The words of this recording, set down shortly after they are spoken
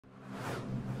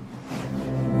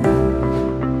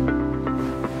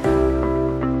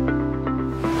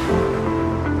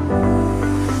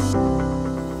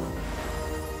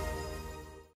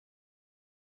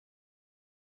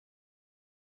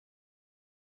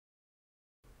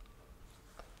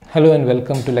Hello and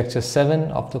welcome to lecture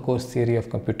 7 of the course Theory of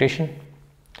Computation.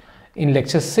 In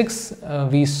lecture 6,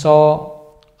 we saw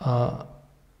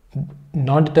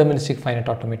non-deterministic finite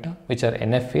automata, which are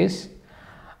NFAs.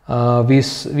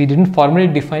 We didn't formally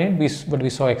define it, but we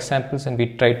saw examples and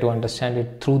we tried to understand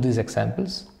it through these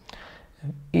examples.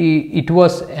 It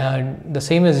was the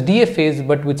same as DFAs,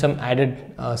 but with some added,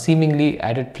 seemingly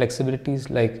added flexibilities,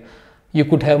 like you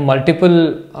could have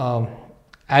multiple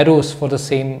arrows for the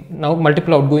same, now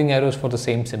multiple outgoing arrows for the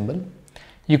same symbol.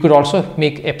 You could also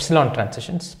make epsilon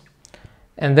transitions,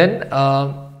 and then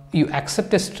you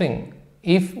accept a string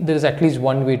if there is at least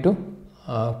one way to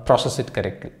process it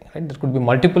correctly. Right? There could be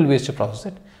multiple ways to process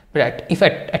it, but if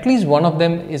at least one of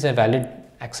them is a valid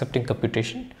accepting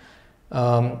computation,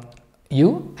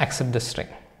 you accept the string.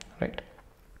 Right?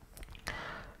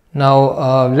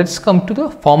 Now let's come to the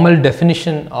formal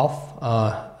definition of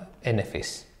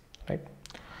NFAs. Right?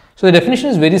 So the definition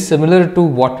is very similar to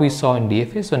what we saw in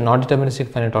DFA. So non-deterministic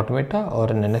finite automata or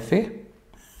an NFA,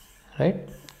 right?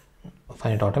 A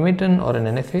finite automaton or an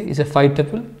NFA is a phi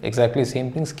tuple, exactly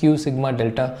same things, q, sigma,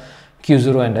 delta,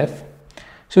 q0 and f.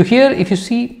 So here if you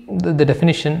see the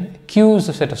definition, q is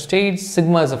a set of states,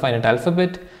 sigma is a finite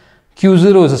alphabet,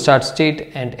 q0 is a start state,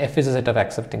 and f is a set of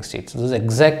accepting states. So this is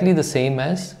exactly the same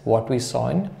as what we saw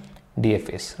in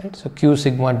DFAs, right? So q,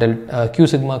 sigma,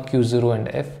 q0 and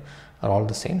f are all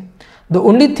the same. The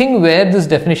only thing where this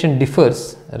definition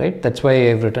differs, right, that's why I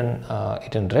have written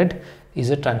it in red,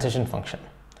 is a transition function,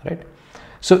 right?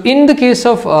 So in the case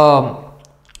of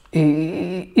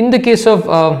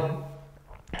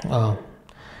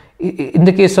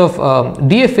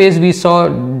DFAs, we saw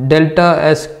delta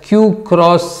as q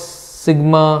cross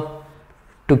sigma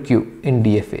to q in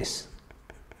DFAs,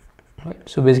 right?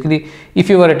 So basically, if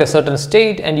you are at a certain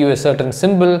state and you have a certain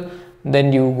symbol,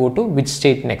 then you go to which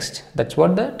state next. That's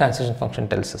what the transition function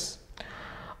tells us.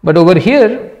 But over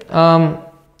here,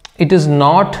 it is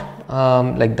not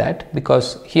like that,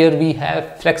 because here we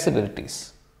have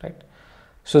flexibilities, right?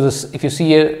 So this, if you see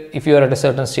here, if you are at a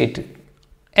certain state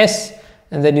S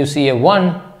and then you see a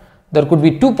 1, there could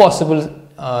be two possible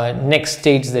next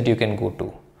states that you can go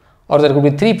to, or there could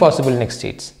be three possible next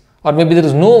states, or maybe there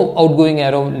is no outgoing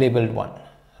arrow labeled 1,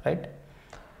 right?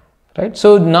 Right.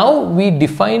 So now we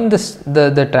define this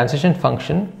the transition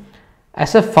function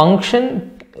as a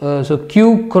function. So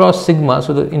q cross sigma.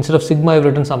 So instead of sigma, I've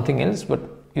written something else, but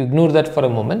you ignore that for a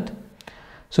moment.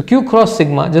 So q cross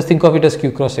sigma, just think of it as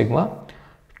q cross sigma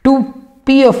to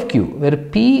p of q, where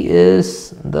p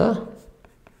is the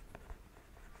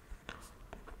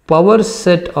power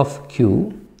set of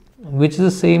q, which is the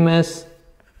same as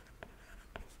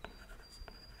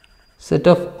set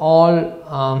of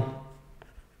all.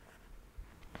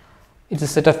 It's a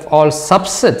set of all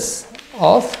subsets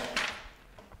of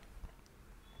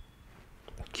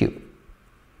q.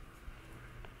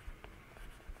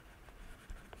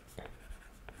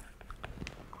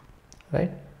 Right?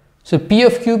 So p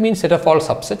of q means set of all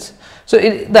subsets. So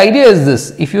the idea is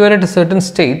this: if you are at a certain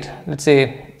state, let's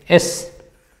say S,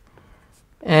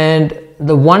 and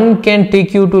the 1 can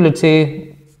take you to let's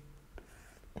say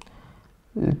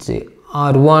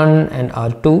R1 and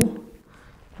R2,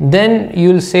 then you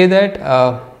will say that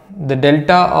the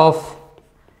delta of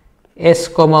S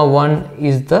comma 1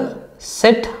 is the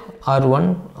set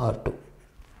R1 R2,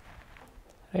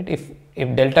 right?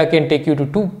 If delta can take you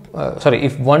to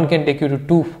if 1 can take you to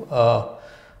two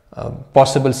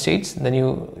possible states, then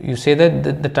you say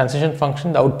that the transition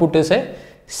function, the output is a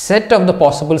set of the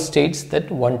possible states that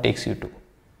 1 takes you to,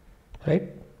 right?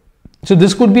 So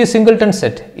this could be a singleton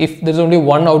set. If there is only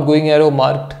one outgoing arrow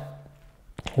marked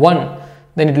 1,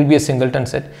 then it will be a singleton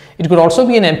set. It could also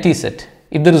be an empty set.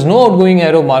 If there is no outgoing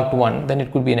arrow marked 1, then it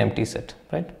could be an empty set,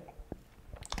 right?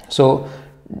 So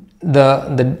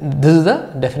this is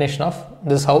the definition of,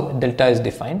 this is how delta is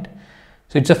defined.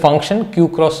 So it's a function q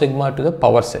cross sigma to the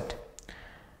power set.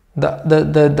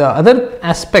 The other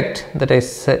aspect that I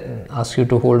ask you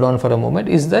to hold on for a moment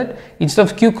is that instead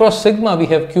of q cross sigma, we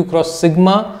have q cross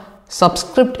sigma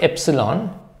subscript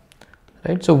epsilon,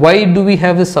 right? So why do we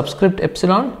have this subscript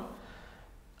epsilon?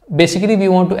 Basically, we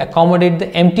want to accommodate the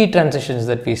empty transitions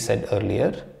that we said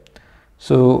earlier.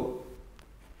 So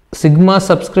sigma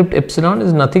subscript epsilon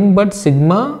is nothing but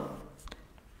sigma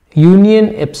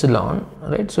union epsilon,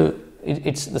 right? So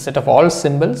it's the set of all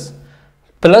symbols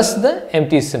plus the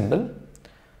empty symbol.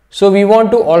 So we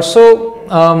want to also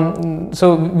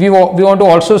we want to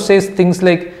also say things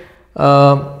like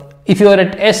if you are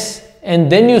at S and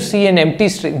then you see an empty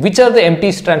string, which are the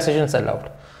empty transitions allowed?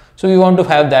 So we want to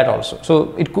have that also.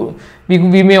 So it could,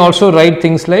 we may also write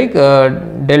things like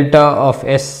delta of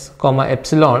S comma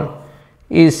epsilon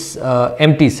is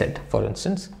empty set, for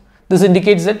instance. This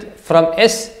indicates that from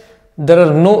S there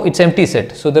are no, it's empty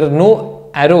set, so there are no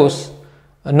arrows,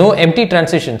 no empty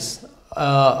transitions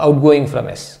outgoing from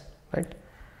S, right?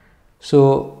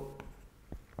 So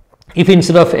if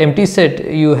instead of empty set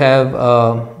you have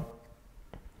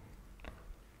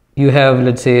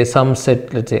let's say some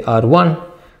set, let's say R1,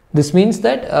 this means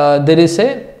that there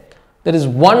is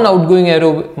one outgoing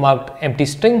arrow marked empty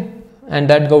string, and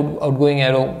that outgoing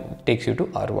arrow takes you to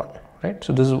R1, right?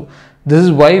 So this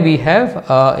is why we have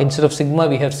instead of sigma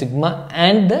we have sigma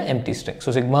and the empty string.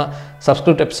 So sigma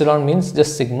subscript epsilon means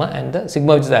just sigma and the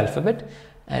sigma, which is the alphabet,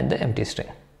 and the empty string.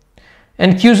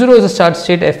 And Q0 is a start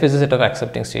state, F is a set of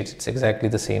accepting states. It's exactly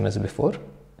the same as before,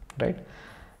 right?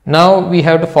 Now we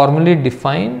have to formally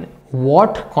define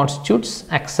what constitutes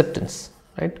acceptance,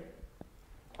 right?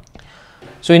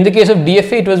 So in the case of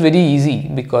DFA, it was very easy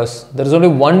because there is only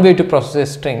one way to process a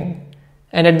string,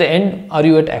 and at the end, are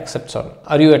you at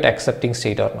accepting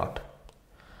state or not?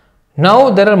 Now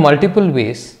there are multiple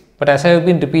ways, but as I have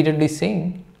been repeatedly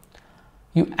saying,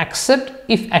 you accept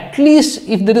if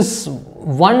there is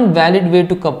one valid way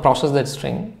to process that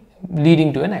string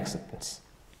leading to an acceptance,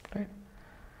 right?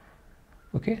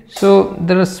 Okay, so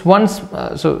there is one.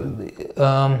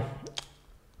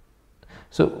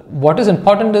 So what is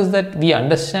important is that we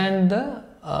understand the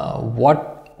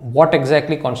what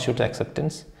exactly constitutes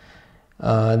acceptance.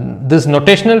 This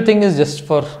notational thing is just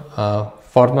for the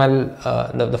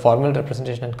formal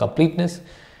representation and completeness.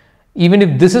 Even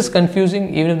if this is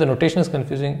confusing, even if the notation is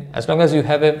confusing, as long as you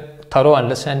have a thorough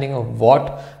understanding of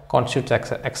what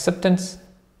constitutes acceptance,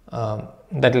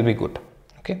 that will be good.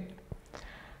 Okay.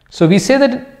 So we say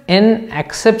that N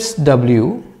accepts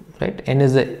W, right? N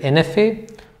is the NFA,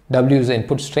 W is the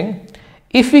input string.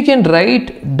 If we can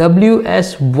write W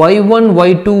as Y1,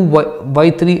 Y2,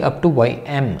 Y3 up to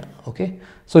Ym, okay.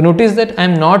 So notice that I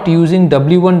am not using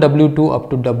W1, W2 up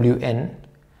to Wn.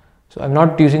 So I am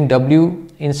not using W,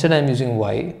 instead I am using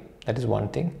Y, that is one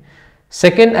thing.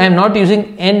 Second, I am not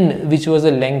using N, which was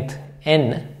the length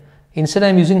N, instead I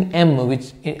am using M,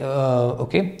 which,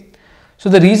 okay. So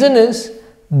the reason is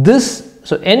this,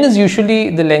 so N is usually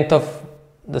the length of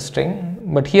the string,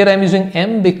 but here I am using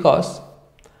M because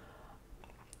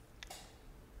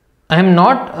I am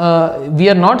not, we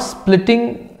are not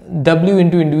splitting W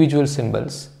into individual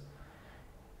symbols.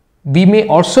 There may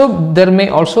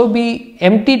also be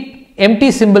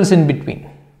empty symbols in between,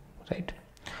 right?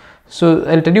 So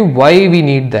I'll tell you why we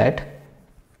need that.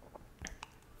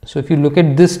 So if you look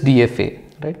at this DFA,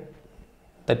 right,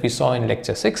 that we saw in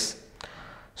lecture 6.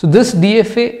 So this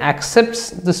DFA accepts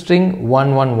the string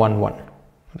 1111,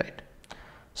 right?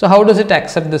 So how does it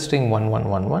accept the string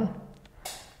 1111?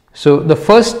 So the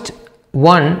first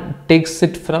one takes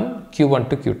it from Q1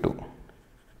 to Q2.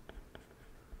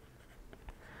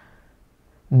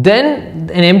 Then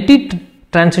an empty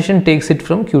transition takes it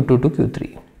from Q2 to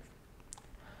Q3.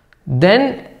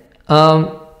 Then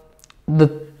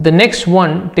the next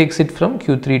one takes it from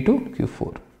Q3 to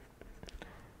Q4.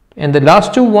 And the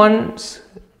last two ones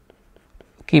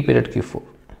keep it at Q4.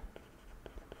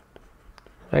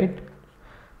 Right?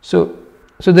 So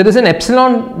there is an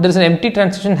epsilon, there is an empty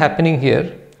transition happening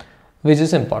here, which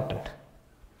is important,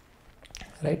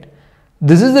 right?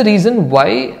 This is the reason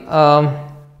why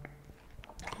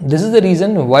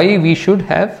we should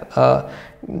have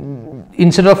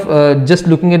instead of just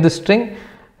looking at the string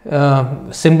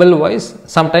symbol wise,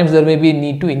 sometimes there may be a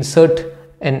need to insert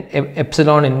an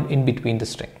epsilon in between the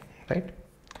string, right?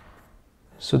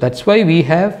 So that's why we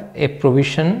have a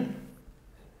provision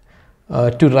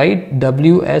to write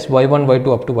W as Y1,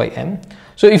 Y2 up to Ym.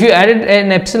 So if you added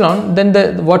an epsilon, then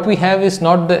what we have is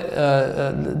not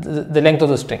the length of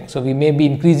the string. So we may be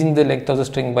increasing the length of the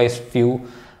string by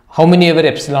how many ever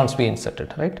epsilons we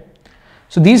inserted, right?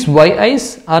 So these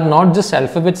Yi's are not just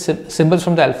alphabet symbols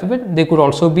from the alphabet, they could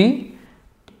also be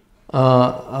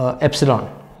epsilon.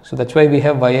 So that's why we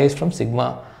have Yi's from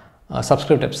sigma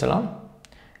subscript epsilon,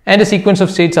 and a sequence of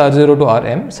states R0 to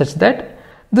Rm, such that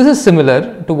this is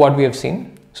similar to what we have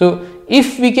seen. So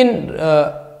if we can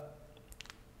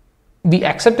we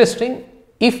accept a string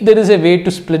if there is a way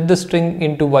to split the string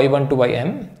into Y1 to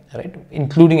Ym, right,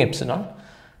 including epsilon,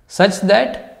 such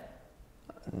that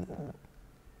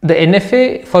the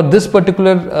NFA for this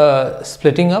particular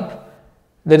splitting up,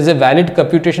 there is a valid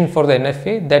computation for the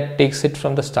NFA that takes it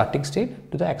from the starting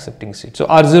state to the accepting state. So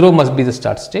R0 must be the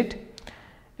start state,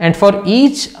 and for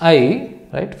each I,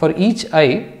 right, for each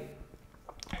I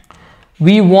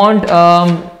we want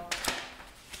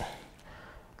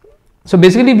so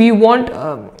basically we want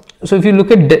so if you look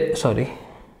at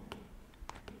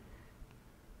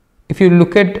if you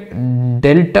look at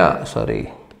delta,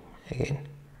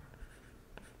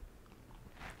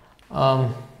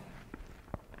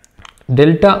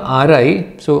 delta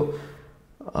Ri, so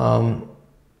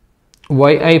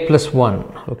yi plus 1,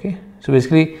 okay. So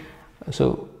basically,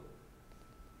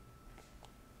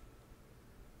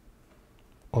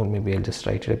 or maybe I'll just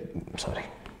write it,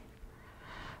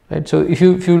 right. So if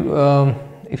you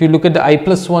look at the I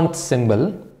plus 1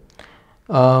 symbol,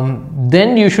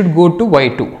 then you should go to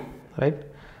y2, right.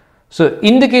 So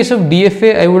in the case of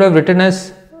DFA, I would have written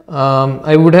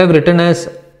as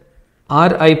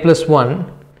Ri plus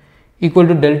 1 equal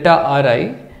to delta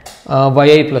Ri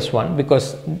yi plus 1,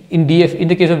 because in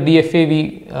the case of DFA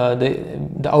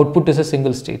the output is a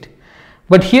single state,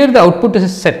 but here the output is a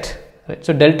set, right.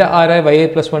 So delta Ri yi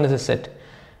plus 1 is a set,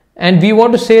 and we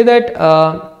want to say that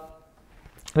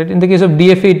right, in the case of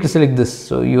DFA it is like this.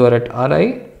 So you are at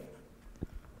Ri,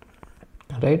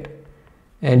 right,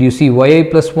 and you see yi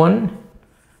plus 1,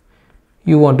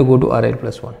 you want to go to Ri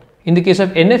plus 1. In the case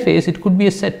of NFAs, it could be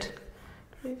a set.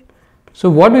 So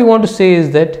what we want to say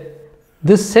is that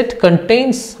this set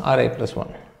contains Ri plus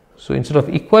 1. So instead of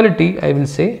equality, I will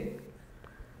say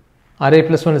Ri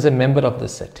plus 1 is a member of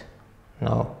this set.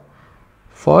 Now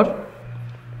for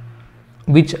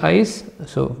which i's,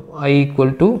 so I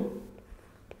equal to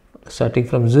starting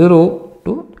from 0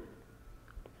 to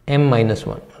m minus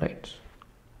 1, right.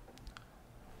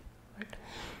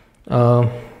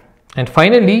 And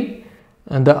finally,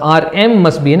 the Rm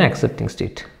must be an accepting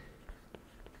state.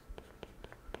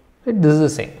 Right? This is the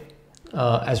same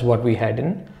as what we had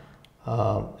in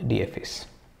DFAs.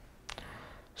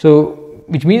 So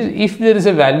which means if there is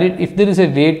a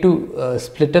way to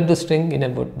split up the string in a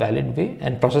valid way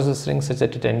and process the string such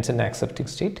that it ends in an accepting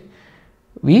state,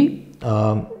 we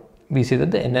say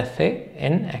that the NFA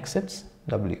n accepts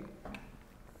W,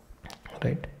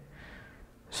 right.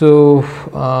 So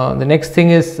the next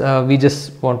thing is we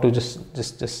just want to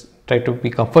just try to be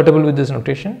comfortable with this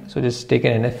notation. So just take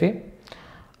an NFA.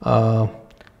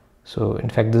 So in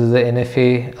fact, this is the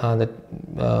NFA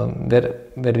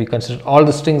where we consider all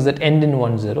the strings that end in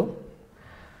 1 0.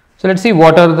 So let's see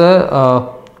what are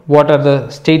the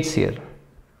states here.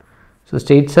 So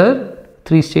states are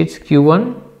 3 states: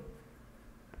 Q1,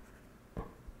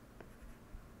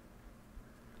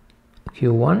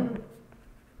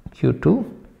 Q2,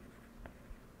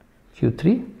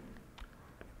 Q3.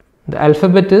 The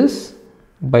alphabet is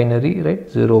binary, right?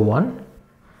 0 1.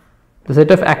 The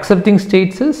set of accepting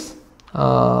states is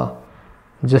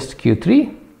just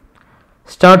Q3.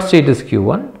 Start state is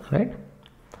Q1, right?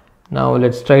 Now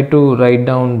let's try to write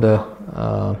down the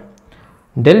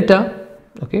delta.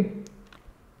 Okay,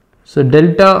 so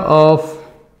delta of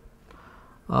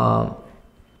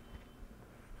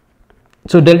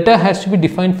so delta has to be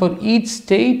defined for each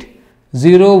state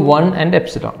 0, 1 and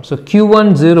epsilon. So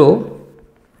Q1 0.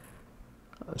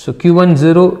 So Q1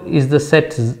 0 is the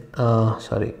set.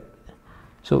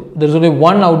 So there is only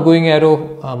one outgoing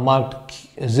arrow marked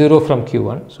 0 from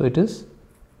Q1. So it is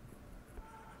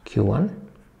Q1.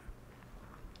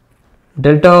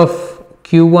 Delta of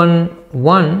Q1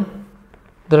 1.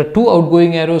 There are two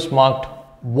outgoing arrows marked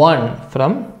 1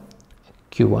 from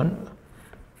Q1,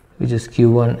 which is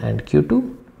Q1 and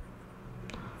Q2.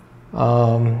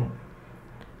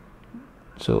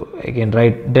 So again,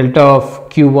 write delta of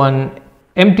Q1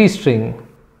 empty string,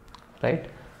 right?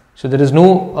 So there is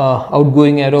no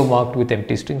outgoing arrow marked with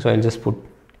empty string, so I'll just put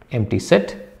empty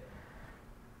set.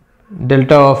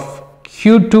 Delta of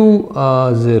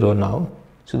Q2 0 now.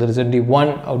 So there is only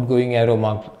one outgoing arrow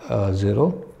marked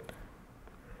 0,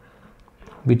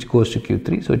 which goes to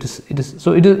Q3. So it is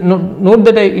note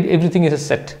that everything is a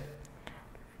set.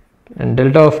 And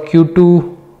delta of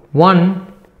Q2 1,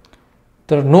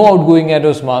 there are no outgoing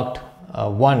arrows marked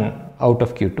 1 out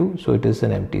of Q2, so it is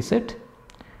an empty set.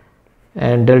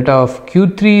 And delta of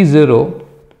Q3 0,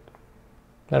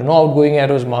 there are no outgoing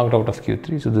arrows marked out of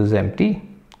Q3, so this is empty.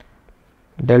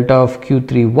 Delta of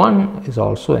Q3 1 is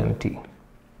also empty.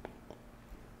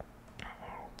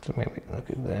 So maybe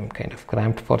okay, I'm kind of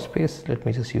cramped for space. Let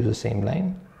me just use the same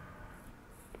line.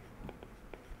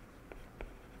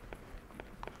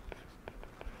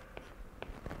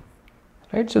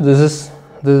 Right, so this is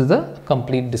the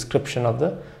complete description of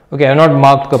the. Okay, I have not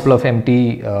marked a couple of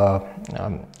empty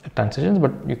transitions,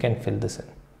 but you can fill this in.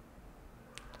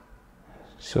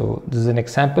 So this is an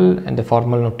example, and the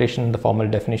formal notation, the formal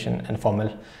definition, and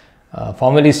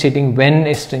formally stating when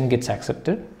a string gets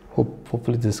accepted.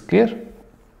 Hopefully this is clear.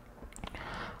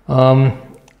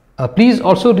 Please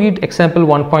also read example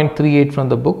 1.38 from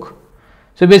the book.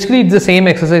 So basically it's the same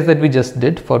exercise that we just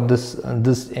did for this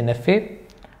NFA.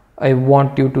 I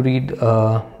want you to read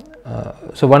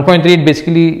So 1.3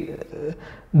 basically,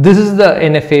 this is the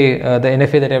NFA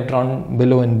that I have drawn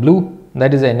below in blue.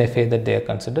 That is the NFA that they are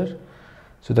considered.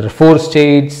 So there are 4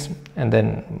 states and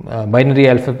then binary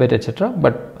alphabet, etc.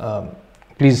 But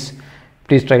please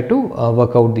try to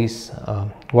work out these,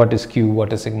 what is Q,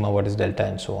 what is sigma, what is delta,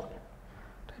 and so on.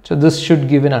 So this should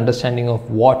give an understanding of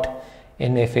what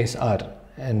NFAs are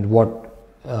and what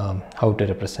how to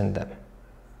represent them,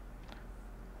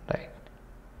 right?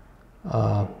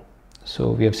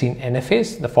 So we have seen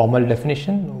NFAs, the formal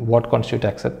definition, what constitutes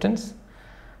acceptance,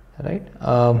 right?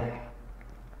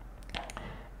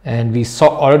 And we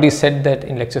already said that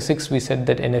in lecture 6 we said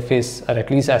that NFAs are at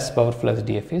least as powerful as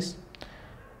DFAs,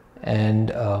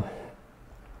 and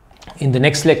in the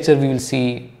next lecture we will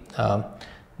see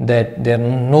that they are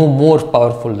no more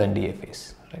powerful than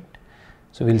DFAs, right?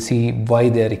 So we'll see why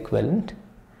they are equivalent,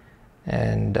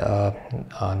 and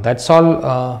that's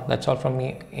all from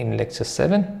me in lecture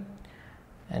 7,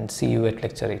 and see you at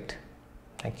lecture 8.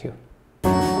 Thank you.